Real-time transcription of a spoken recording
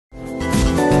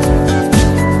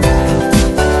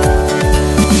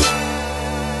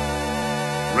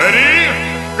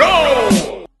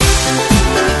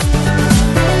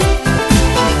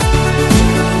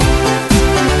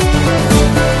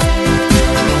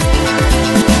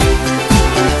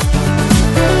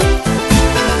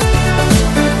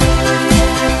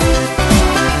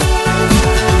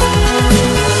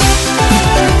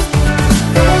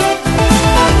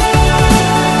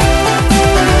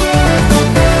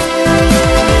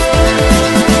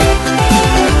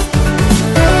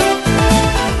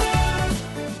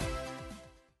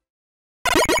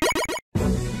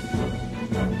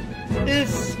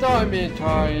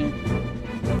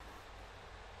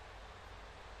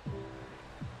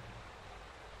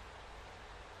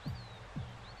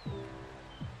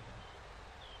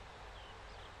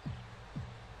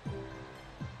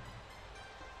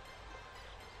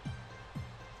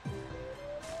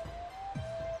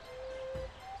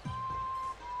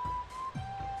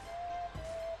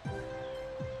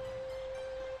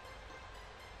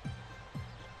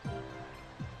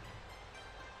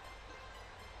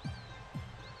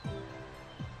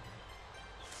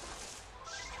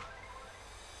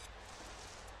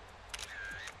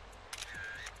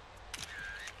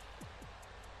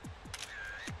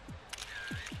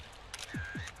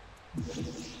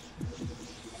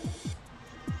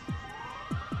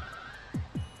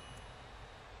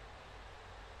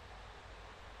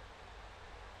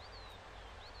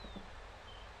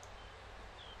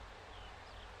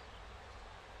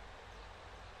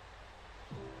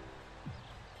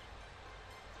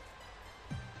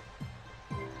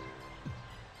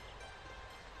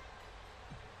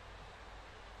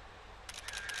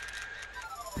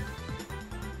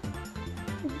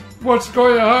What's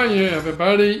going on here,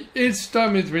 everybody? It's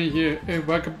Starman3 here, and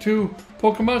welcome to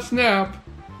Pokemon Snap.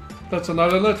 That's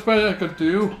another Let's Play I could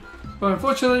do, but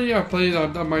unfortunately I played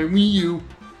on my Wii U,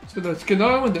 so let's get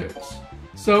on with this.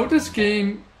 So this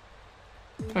game,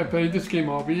 I played this game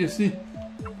obviously,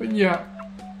 but yeah.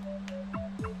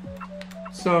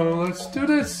 So let's do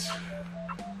this.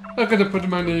 I'm gonna put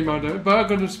my name on it, but I'm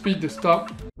gonna speed this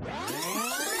up.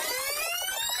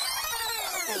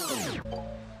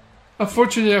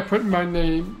 Unfortunately, I put my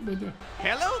name.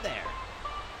 Hello there.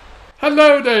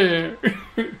 Hello there.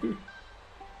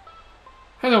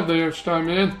 Hello there,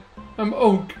 Starman. I'm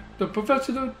Oak, the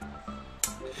professor.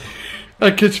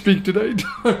 I can't speak today.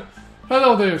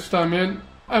 Hello there, Starman.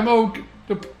 I'm Oak,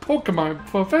 the Pokemon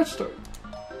professor.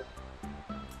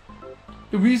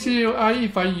 The reason I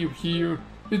invite you here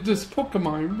is this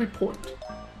Pokemon report.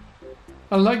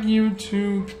 I'd like you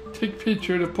to take a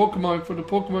picture of the Pokemon for the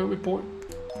Pokemon report.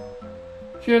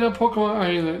 Here at Pokemon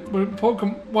Island, where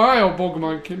wild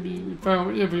Pokemon can be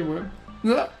found everywhere.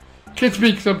 Can't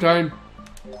speak sometime.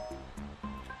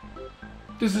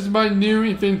 This is my new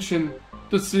invention,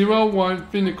 the 01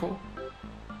 Pinnacle.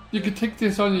 You can take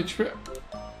this on your trip.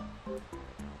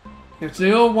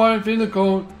 The 01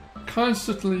 Pinnacle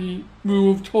constantly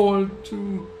move toward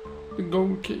to the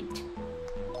Gold Gate.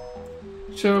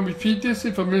 Shall I repeat this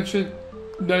information?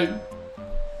 No.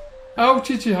 I'll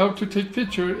teach you how to take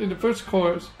pictures in the first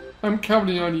course. I'm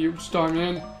counting on you,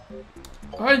 Starman.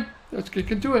 Alright, let's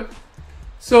get into it.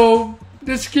 So,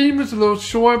 this game is a little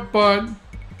short, but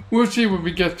we'll see what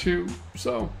we get to,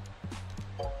 so.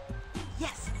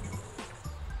 Yes.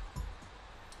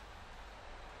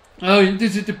 Oh,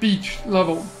 this is the beach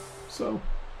level, so.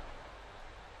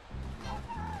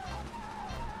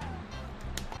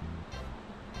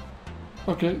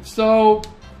 Okay, so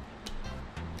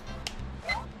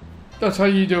that's how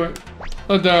you do it.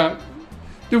 Like that.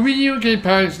 The Wii U game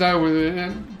pads now with it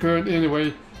and good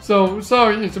anyway. So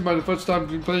sorry, it's my first time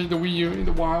playing the Wii U in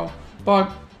a while.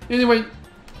 But anyway,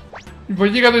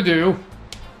 what you gotta do,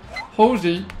 hold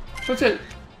Z, that's it.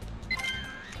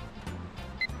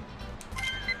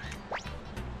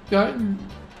 Yeah,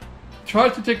 try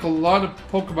to take a lot of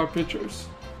Pokemon pictures.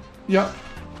 Yep.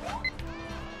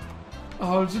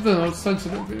 Oh, it's a little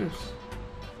sensitive here.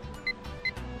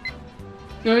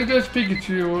 Yeah, it does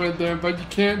Pikachu right there, but you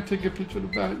can't take a picture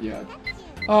of that yet.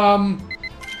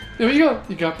 There we go.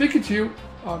 You got Pikachu,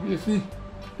 obviously.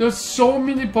 There's so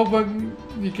many Pokemon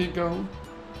you can go.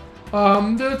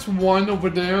 There's one over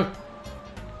there.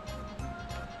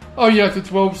 Oh, you have to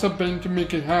throw something to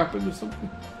make it happen or something.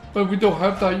 But we don't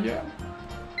have that yet.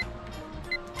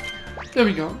 There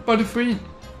we go. Butterfree.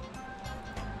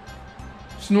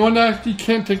 Snorlax, you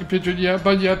can't take a picture yet,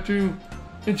 but you have to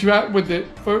interact with it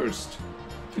first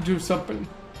to do something.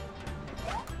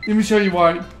 Let me show you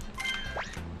why.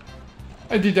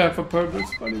 I did that for purpose,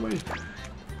 by the way.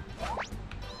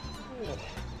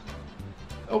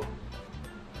 Oh.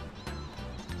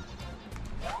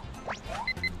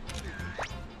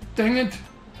 Dang it.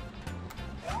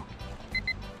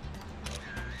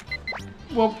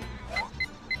 Well.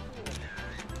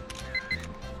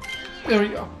 There we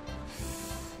go.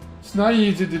 It's not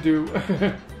easy to do.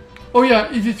 Oh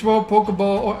yeah, if you throw a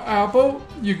Pokeball or apple,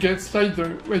 you get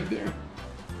Cider right there.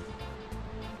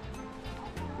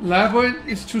 Labyrinth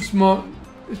is too small,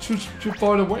 it's too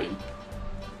far away.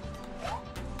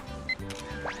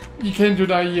 You can't do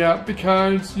that yet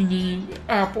because you need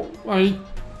apple, right?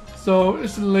 So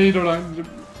it's later on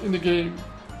in the game.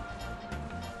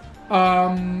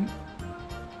 I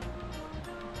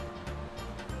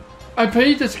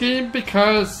played this game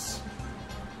because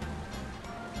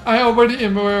I already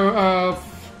am aware of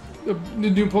the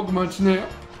new Pokemon Snap.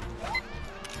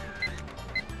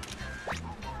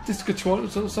 This controller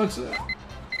is so sensitive.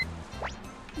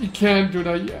 You can't do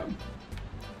that yet.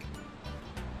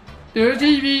 There's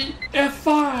Eevee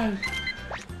F5!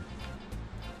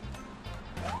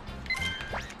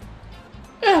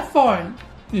 F5!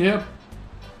 Yep.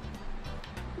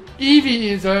 Eevee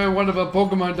is one of the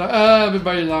Pokemon that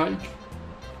everybody likes.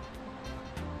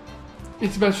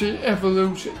 Especially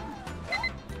evolution.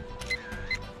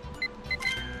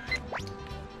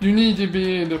 You need to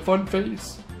be in the front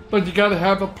face, but you gotta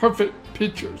have a perfect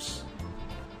pictures.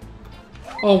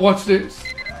 Oh, watch this.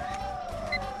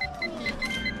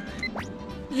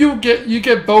 You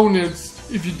get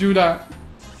bonus if you do that.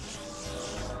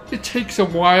 It takes a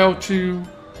while to,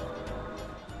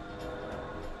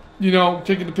 you know,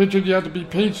 taking the picture. You have to be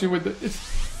patient with it.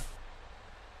 It's,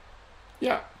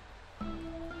 yeah.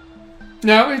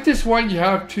 Now, in this one, you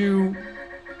have to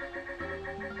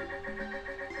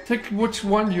take which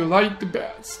one you like the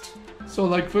best. So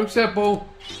like for example,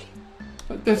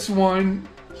 this one.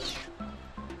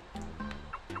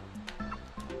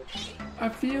 I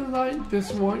feel like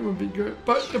this one would be good,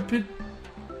 but the pic.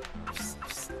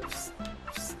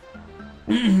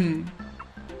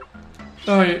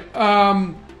 Alright,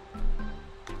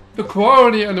 the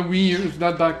quality on the Wii U is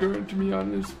not that good, to be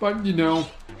honest, but you know,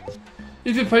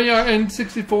 if you play on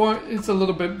N64, it's a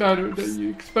little bit better than you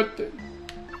expected.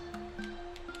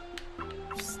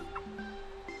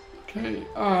 Okay,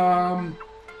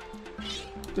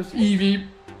 this Eevee,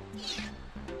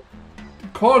 the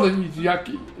quality is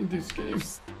yucky in this game,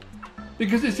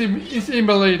 because it's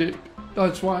emulated,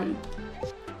 that's why.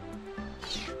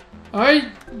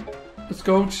 Alright, let's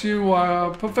go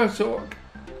to Professor Oak.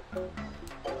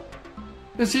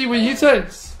 Let's see what he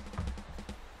says.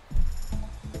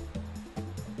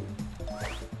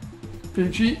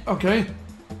 Pidgey, okay.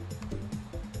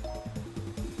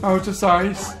 How's the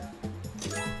size?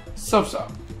 So-so.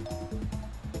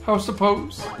 How's the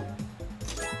pose?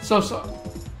 So-so.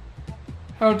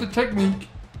 How's the technique?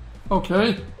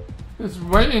 Okay. It's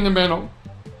right in the middle.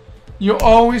 You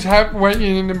always have right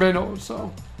in the middle,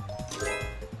 so.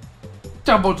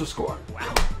 Double the score.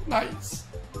 Wow. Nice.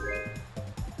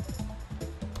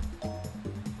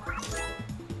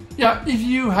 Yeah, if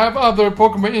you have other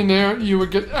Pokemon in there, you will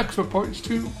get extra points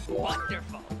too.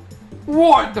 Wonderful.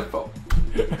 Wonderful.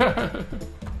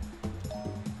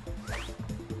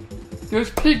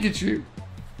 There's Pikachu.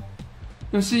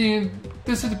 You're seeing,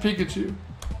 this is the Pikachu.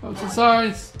 How's the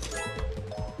size?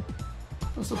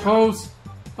 I suppose.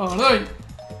 Alright.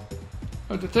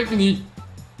 How's the technique?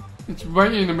 It's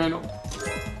right in the middle.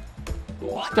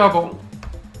 Double.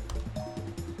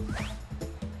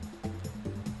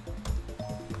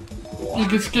 You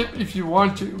can skip if you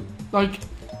want to. Like,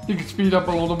 you can speed up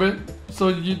a little bit so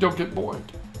you don't get bored.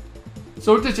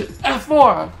 So this is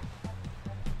F4.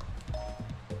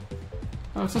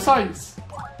 How's the size?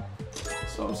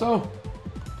 So.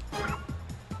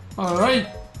 Alright.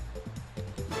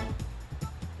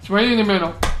 It's right in the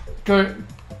middle. Good.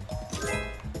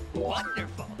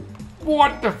 Wonderful.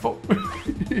 Wonderful.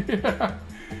 Yeah.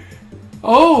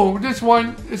 Oh, this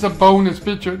one is a bonus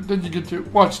picture that you get to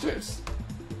watch this.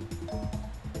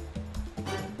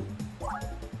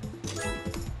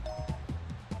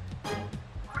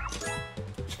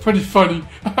 It's pretty funny.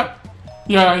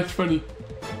 Yeah, it's funny.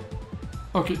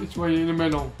 Okay, it's right in the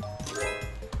middle.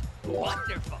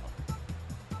 Wonderful.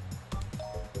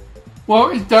 Well,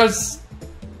 it does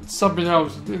something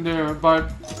else in there,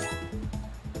 but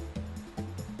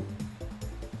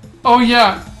oh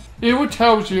yeah, it will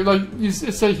tell you, like you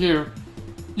say here,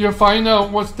 you'll find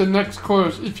out what's the next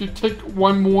course if you take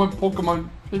one more Pokemon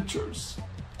pictures.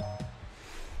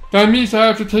 That means I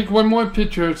have to take one more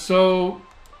picture, so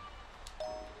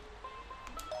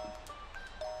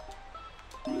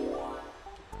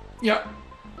yeah,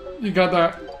 you got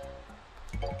that.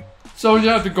 So you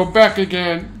have to go back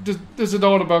again. This is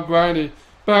all about grinding.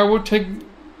 But I will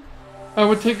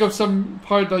take up some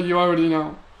part that you already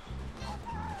know.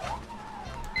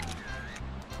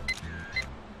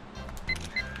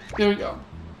 There we go.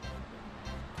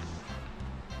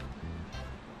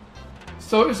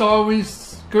 So it's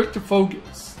always good to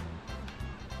focus.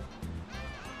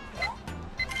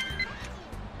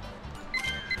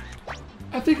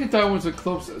 I think that was the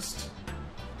closest.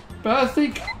 But I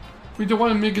think we don't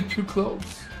want to make it too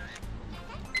close.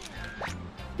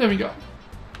 There we go.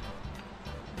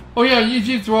 Oh yeah, if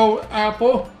you throw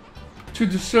apple to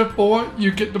the surfboard,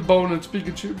 you get the bonus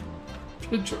Pikachu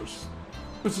pictures,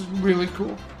 which is really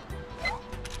cool.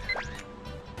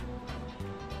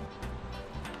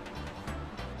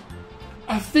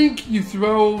 I think you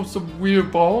throw some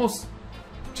weird balls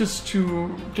just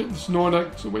to get the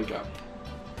Snorlax to wake up.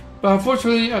 But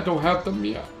unfortunately, I don't have them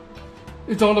yet.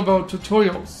 It's all about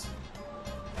tutorials.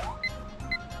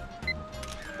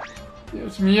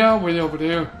 There's Meow way over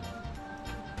there.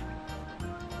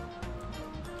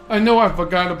 I know I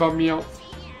forgot about Meow.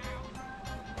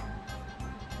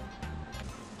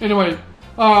 Anyway,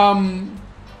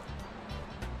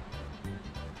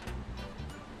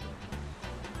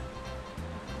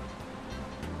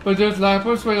 but there's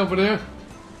Lapras right over there.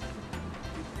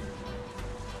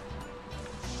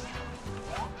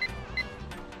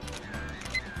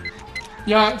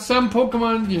 Yeah, some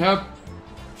Pokemon you have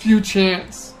few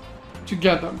chance to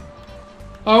get them.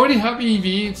 I already have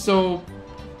Eevee, so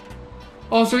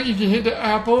also if you hit the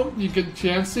apple, you get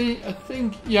Chansey. I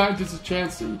think, yeah, this is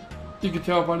Chansey. You can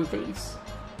tell by the face.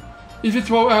 If you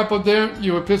throw apple there,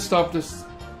 you were pissed off this.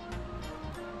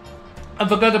 I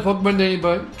forgot the Pokemon name,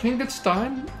 but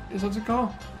Kangaskhan? Is that what it's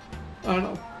called? I don't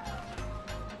know.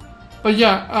 But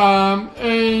yeah,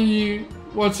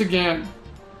 once again,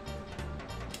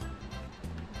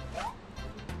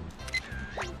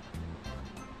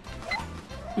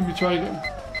 try again.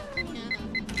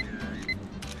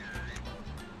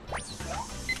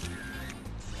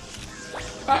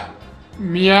 Ah,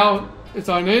 meow is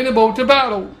unable to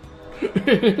battle.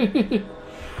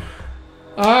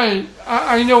 I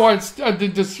know I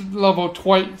did this level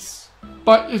twice,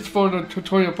 but it's for the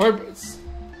tutorial purpose.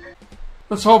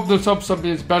 Let's hope this episode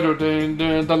is better than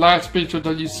the last feature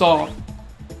that you saw.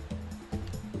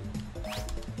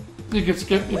 You can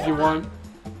skip if you want.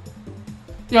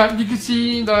 Yeah, you can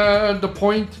see the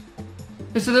point.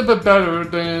 It's a little bit better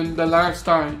than the last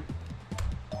time.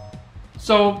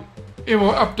 So it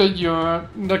will update your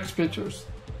next pictures.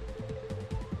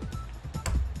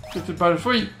 This is better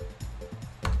for you.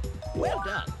 Well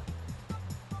done.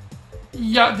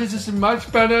 Yeah, this is much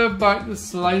better, but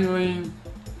slightly.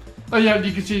 Oh yeah,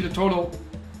 you can see the total.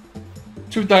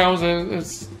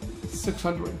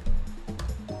 2,600.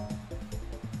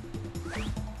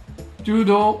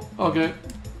 Doodle. Okay.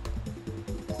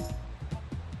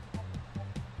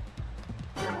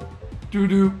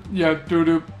 Doo-doo. Yeah,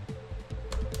 doo-doo.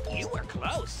 You were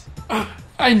close.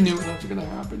 I knew that was gonna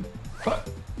happen, but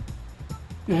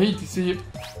you hate to see it.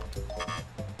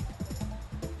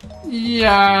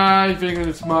 Yeah, I figured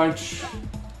as much.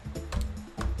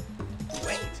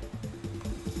 Wait.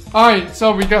 Alright,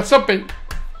 so we got something.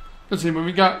 Let's see what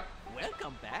we got.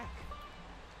 Welcome back.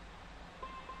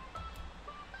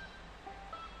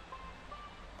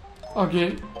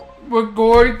 Okay, we're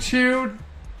going to.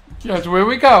 That's where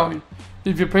we're going.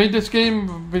 If you played this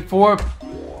game before,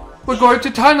 we're going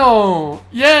to tunnel.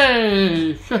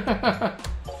 Yay!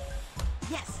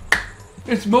 Yes.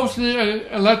 It's mostly an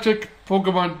electric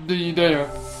Pokemon there.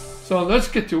 So let's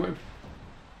get to it.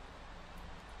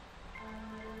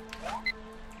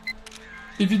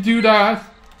 If you do that,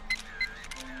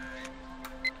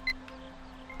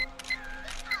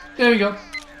 there we go.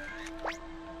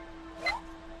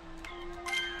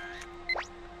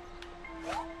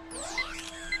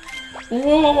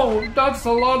 Whoa, that's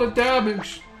a lot of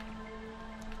damage.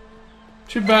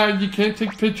 Too bad you can't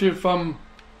take picture from.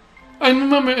 I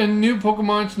remember in new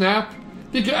Pokemon Snap,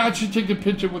 you can actually take a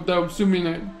picture without zooming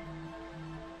in.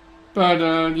 But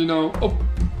you know, oh,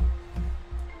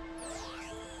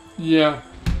 yeah,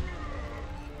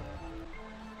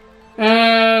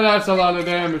 and that's a lot of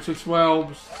damage as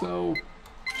well. So,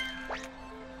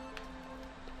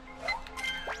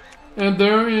 and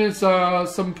there is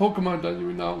some Pokemon that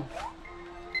you know.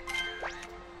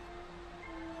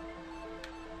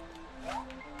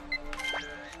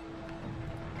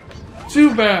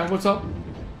 Too bad. What's up?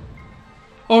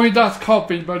 Oh, that's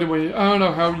coffee, by the way. I don't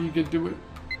know how you can do it.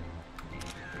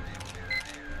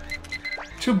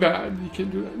 Too bad you can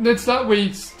do that. Let's not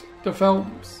waste the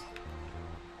films.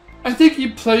 I think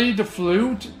you play the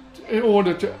flute in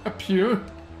order to appear.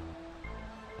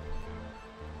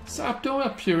 Stop don't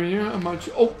appear here. I'm not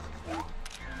sure. Oh,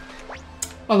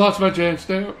 I lost my chance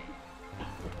there.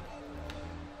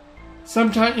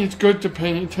 Sometimes it's good to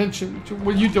pay attention to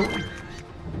what you're doing.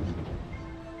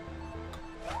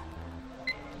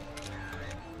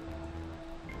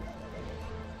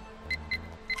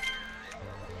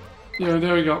 Yeah,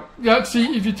 there we go. Yeah,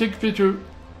 see, if you take a picture,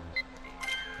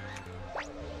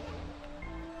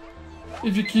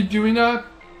 if you keep doing that,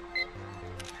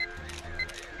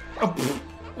 oh, pfft,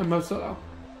 I messed that up.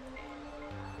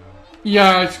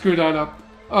 Yeah, I screwed that up.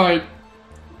 Alright.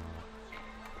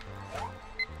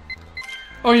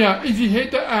 Oh yeah, if you hit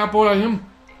the apple at him,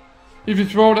 if you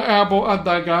throw the apple at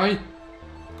that guy,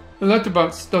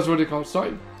 electabuzz, that's what they call it,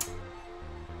 sorry.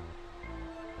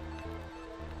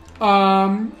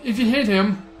 If you hit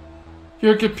him,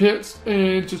 he'll get pissed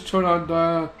and just turn on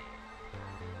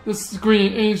the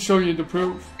screen and show you the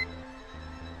proof.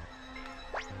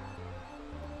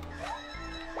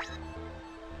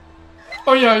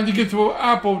 Oh yeah, and you get to an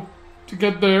apple to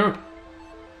get there.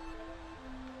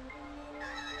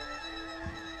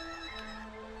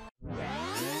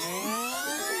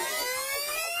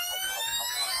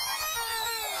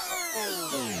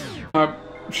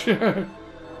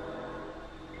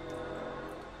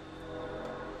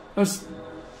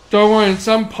 Don't worry, in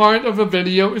some part of the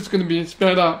video it's going to be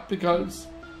sped up because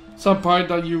some part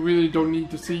that you really don't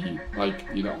need to see, like,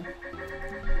 you know.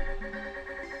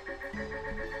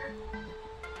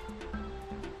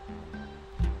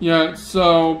 Yeah,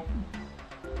 so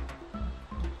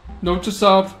note to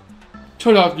self,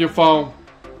 turn off your phone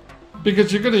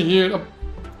because you're going to hear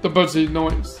the buzzy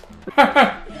noise.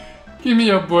 Give me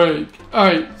a break.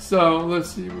 Alright, so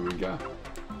let's see what we got.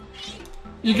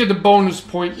 You get the bonus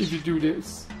point if you do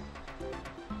this.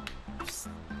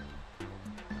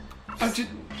 Actually,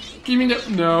 give me that.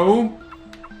 No.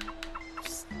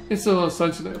 It's a little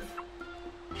sensitive.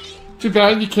 Too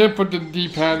bad you can't put the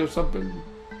D-pad or something.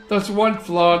 That's one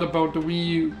flaw about the Wii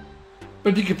U.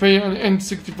 But you can play it on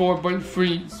N64 but it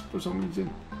freeze for some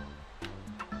reason.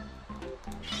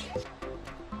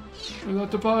 I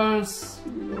got the bus.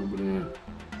 Over there.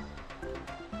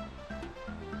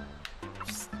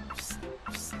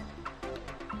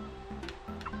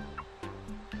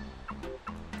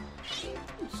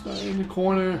 It's not in the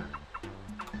corner.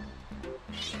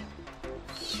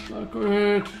 It's not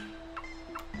good.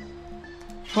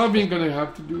 Probably gonna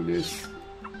have to do this.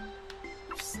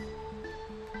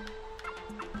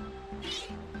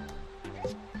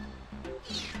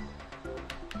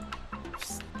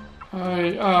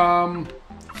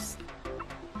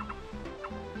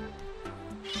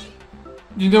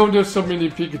 You know there's so many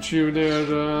Pikachu that,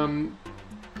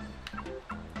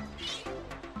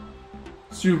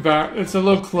 too bad. It's a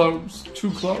little close.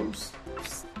 Too close.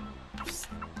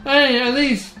 Hey, at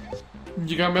least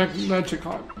you got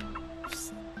Magikarp.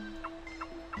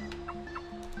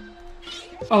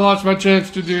 I lost my chance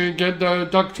to get the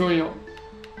Daxyl.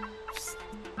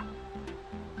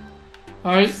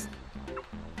 Alright.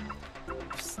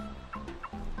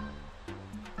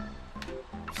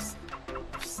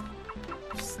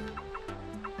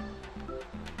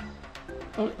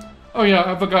 Oh yeah,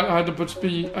 I forgot I had to put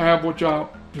speed. I have one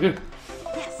job. Yes.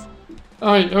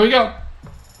 Alright, here we go.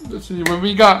 Let's see what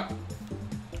we got.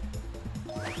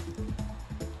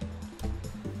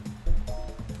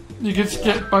 You get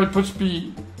skipped by push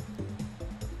speed.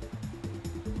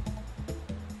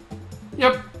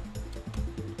 Yep.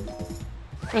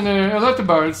 And then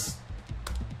Electabuzz.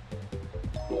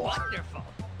 Wonderful.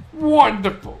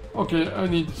 Wonderful. Okay, I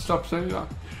need to stop saying that.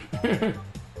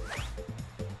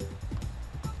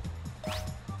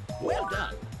 Well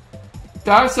done.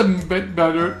 That's a bit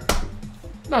better.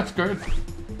 That's good.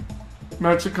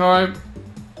 Magikarp.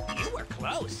 You were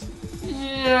close.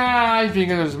 Yeah, I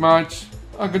figured as much.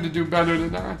 I'm gonna do better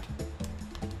than that.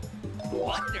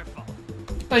 Wonderful.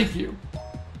 Thank you.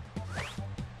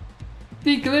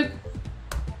 Diglett.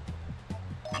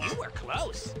 You were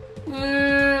close.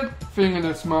 Figured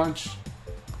as much.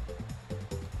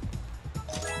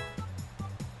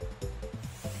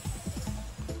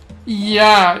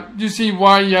 Yeah, you see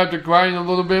why you have to grind a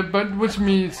little bit, but which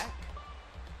means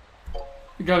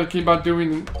you gotta keep on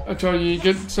doing it until you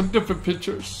get some different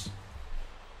pictures.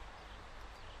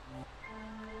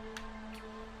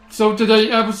 So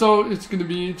today's episode is gonna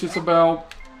be just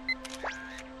about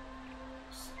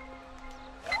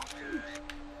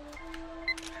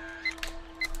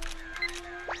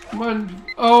one.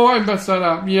 Oh, I messed that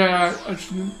up. Yeah, I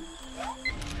shouldn't.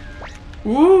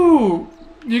 Ooh,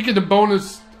 you get the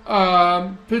bonus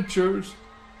pictures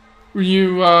when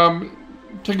you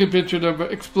take a picture of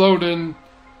exploding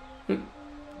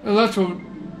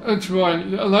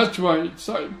electrolyte.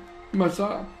 Sorry, messed that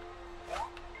up.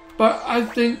 But I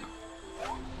think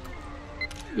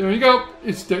there you go.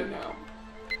 It's dead now.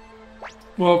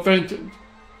 Well, fainted.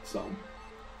 So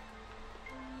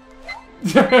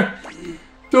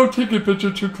don't take a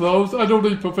picture too close. I don't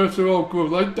think Professor Oak will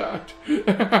like that.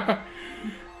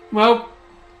 Well.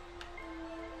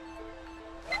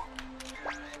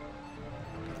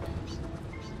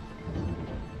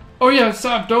 Oh yeah,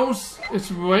 Zapdos,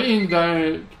 it's raining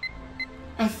that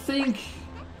I think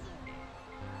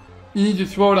you need to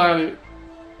throw it at it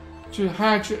to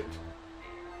hatch it.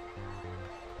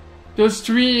 There's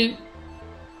 3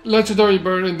 legendary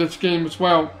birds in this game as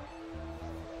well.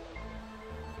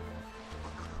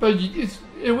 But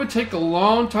it would take a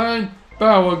long time, but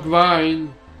I will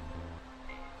grind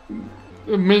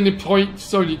many points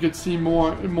so you can see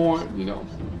more and more, you know.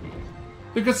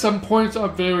 Because some points are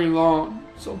very long,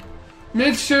 so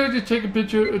make sure to take a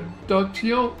picture of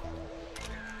Daxyl.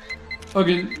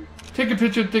 Okay, take a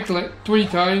picture of Diglett 3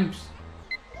 times.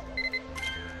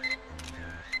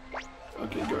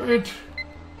 Okay, good.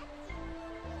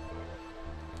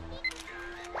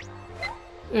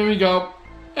 There we go.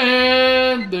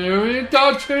 And there is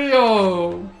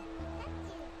Daxyl.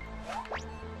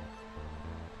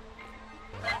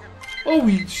 Oh,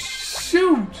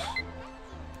 shoot!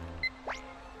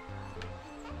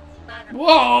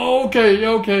 Whoa,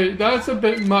 okay, that's a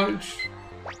bit much.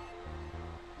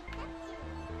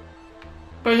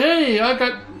 But hey, I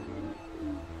got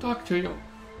Daxyl.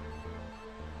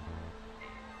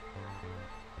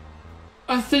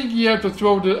 I think you have to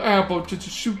throw the apple to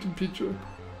shoot the picture.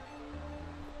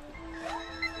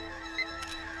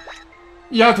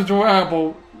 You have to throw an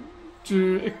apple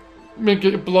to make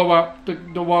it blow up the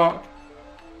rock.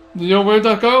 You know where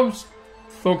that goes?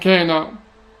 Volcano.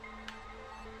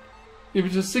 It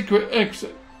was a secret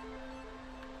exit.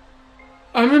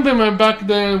 I remember back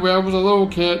then when I was a little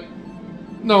kid,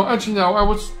 No, actually no, I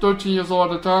was 13 years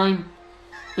old at the time.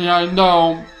 Yeah, I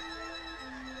know.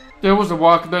 There was a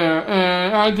rock there,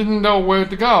 and I didn't know where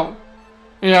to go.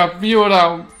 And I figured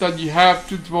out that you have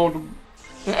to throw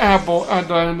the apple at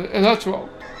the electrode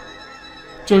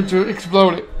to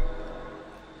explode it.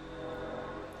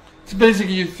 So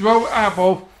basically you throw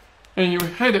apple and you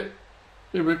hit it,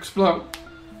 it will explode.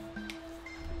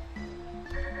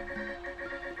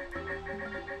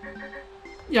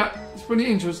 Yeah, it's pretty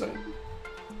interesting.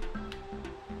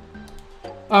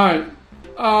 Alright.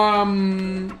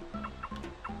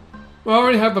 We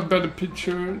already have a better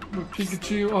picture with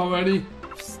Pikachu already.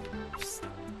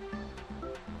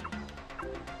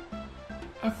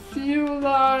 I feel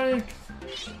like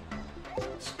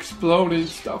exploding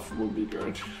stuff would be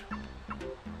good.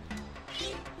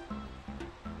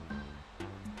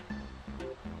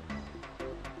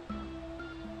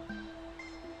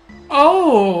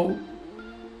 Oh!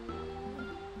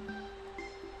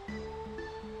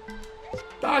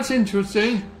 That's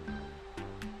interesting.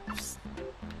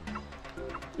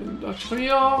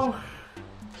 Industrial.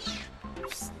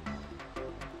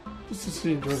 This is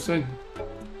interesting.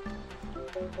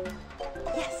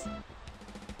 Yes.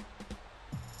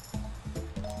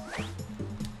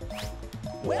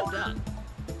 Well done.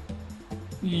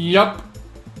 Yup.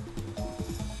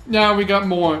 Now we got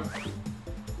more.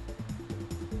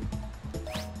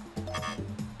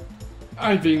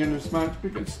 I think in this match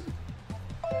because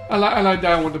I like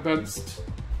that one the best.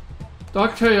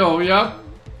 Ducktail, yep.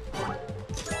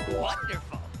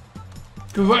 Wonderful.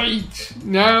 Great.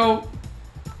 Now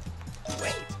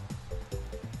Wait.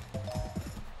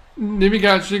 then we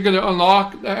got actually gonna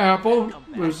unlock the apple.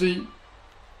 We'll see.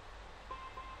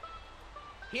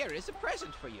 Here is a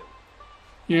present for you.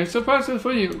 Here's a present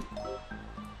for you.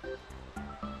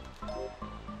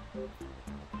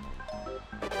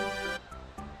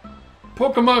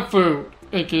 Pokemon food,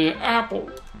 aka apple.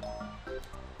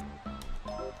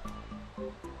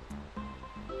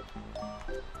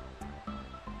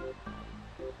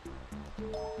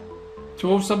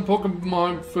 Throw some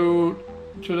Pokemon food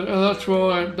to the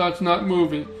electrode that's not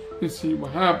moving and see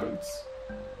what happens.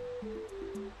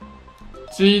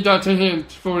 See, that's a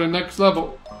hint for the next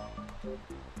level.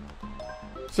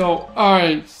 So,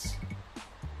 ice.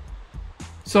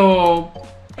 So,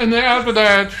 and then after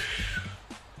that,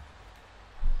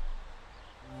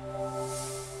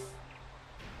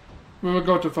 we will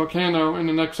go to Volcano in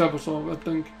the next episode, I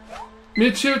think.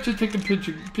 Make sure to take a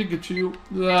picture, Pikachu.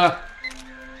 Blah.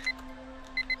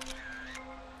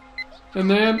 And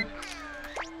then,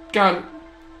 got it.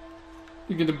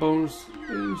 You get the bonus.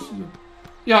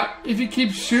 Yeah, if you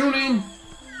keep shooting.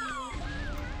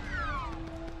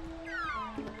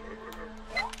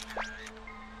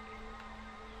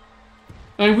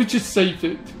 And we just saved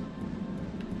it.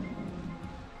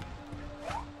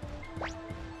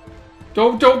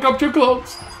 Don't come too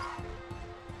close.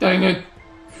 Dang it.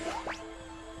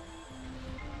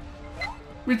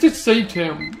 We just saved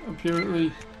him,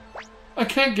 apparently. I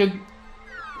can't get...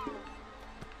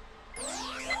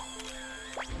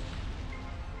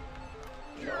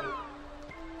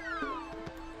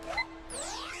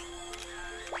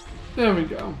 There we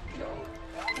go.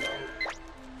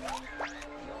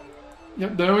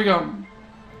 Yep, there we go.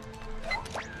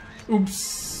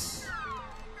 Oops.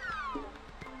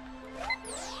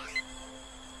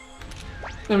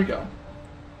 There we go.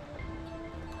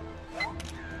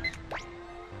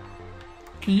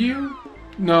 Can you?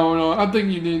 No, I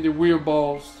think you need the wheel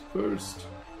balls first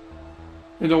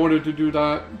in order to do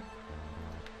that.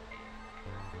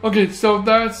 Okay, so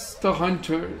that's the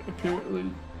hunter, apparently.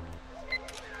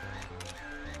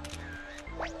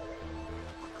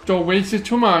 Don't waste it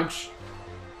too much.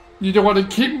 You don't want to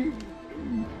keep,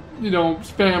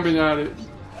 spamming at it.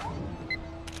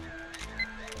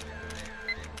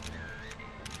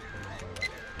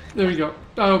 There we go.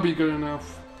 That'll be good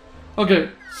enough. Okay,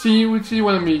 see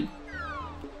what I mean.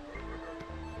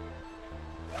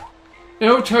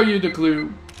 It'll tell you the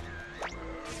clue.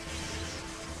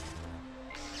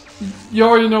 You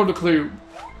already know the clue.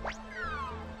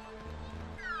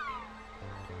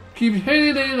 Keep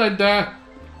hitting it like that.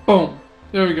 Boom.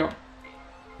 There we go.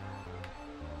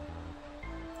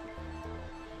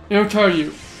 It'll tell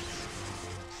you.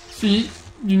 See,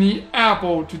 you need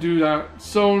apple to do that.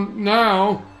 So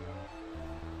now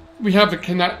we have to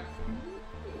connect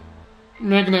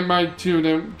Magnemite to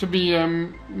them to be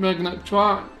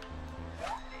Magnetron.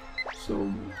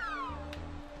 So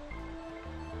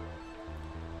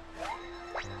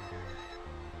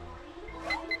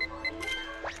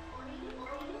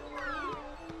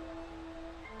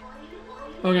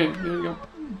okay, there we go.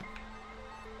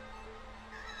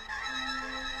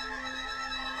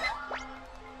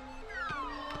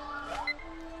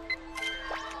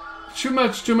 Too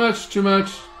much, too much, too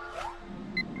much.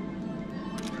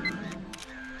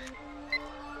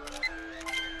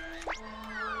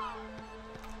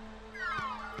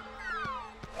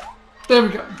 There we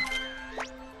go.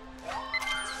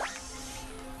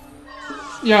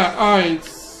 Yeah,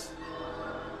 alright.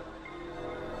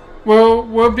 Well,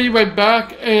 we'll be right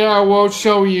back and I will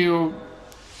show you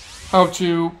how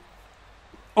to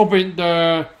open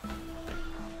the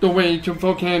way to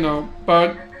volcano.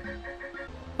 But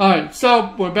alright,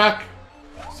 so we're back.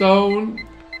 So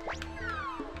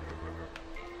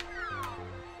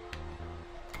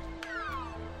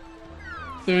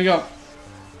there we go.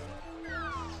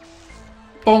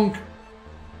 Bonk.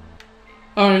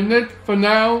 Alright, Nick, for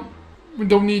now, we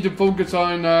don't need to focus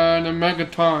on the mega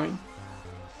time.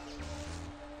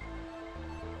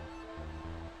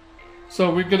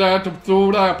 So we're gonna have to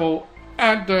throw the apple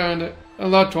at the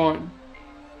electron.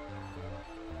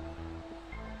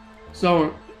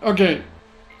 So, okay.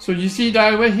 So you see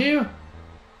that right here?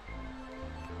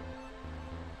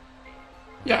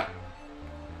 Yeah.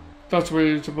 That's where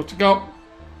you're supposed to go.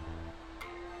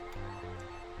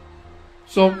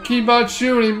 So keep on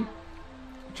shooting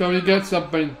until you get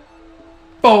something.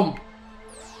 Boom!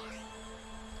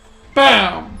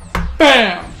 Bam!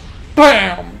 Bam!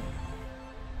 Bam!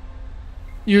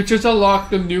 You just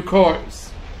unlocked the new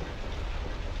cores.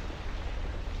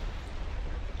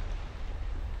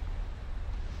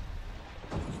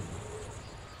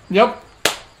 Yep.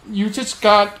 You just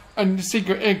got a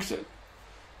secret exit.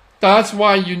 That's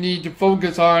why you need to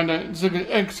focus on the secret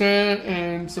exit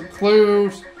and some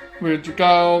clues, where to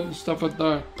go, and stuff like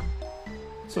that.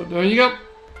 So there you go.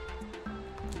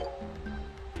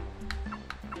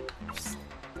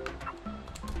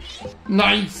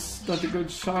 Nice! That's a good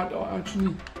shot,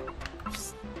 actually.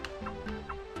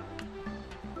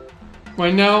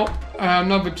 Right now, I have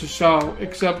nothing to show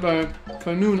except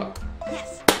Kanuna.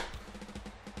 Yes.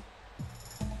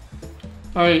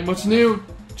 Alright, what's new?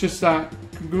 Just that.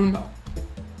 Kanuna.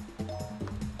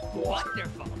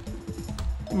 Wonderful.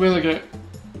 Really good.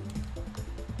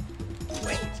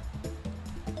 Wait.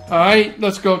 Alright,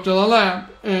 let's go to the lab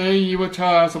and you will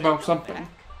tell us about something.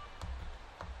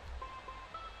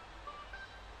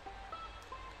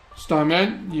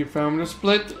 Starman, you found a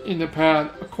split in the pad.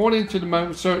 According to my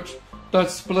research, that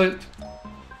split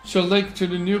should link to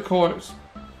the new cores.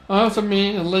 I also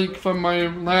made a link from my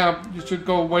lab. You should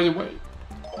go right away.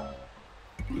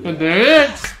 And there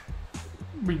it is!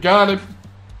 We got it.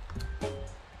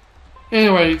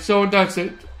 Anyway, so that's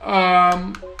it.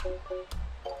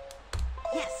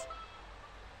 Yes.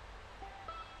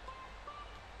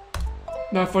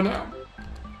 Not for now.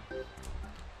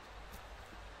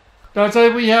 That's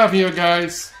all we have here,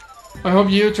 guys. I hope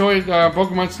you enjoyed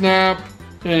Pokemon Snap.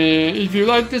 And if you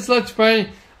like this Let's Play,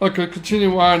 I could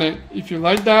continue on it. If you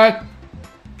like that,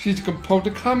 please post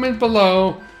a comment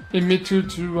below. And make sure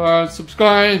to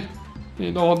subscribe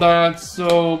and all that.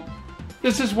 So,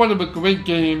 this is one of a great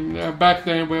game back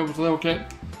then when I was a little kid.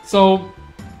 So,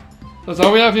 that's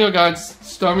all we have here, guys.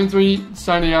 Starman3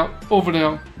 signing out over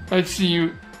there. I'll see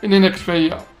you in the next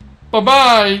video.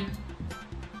 Bye-bye!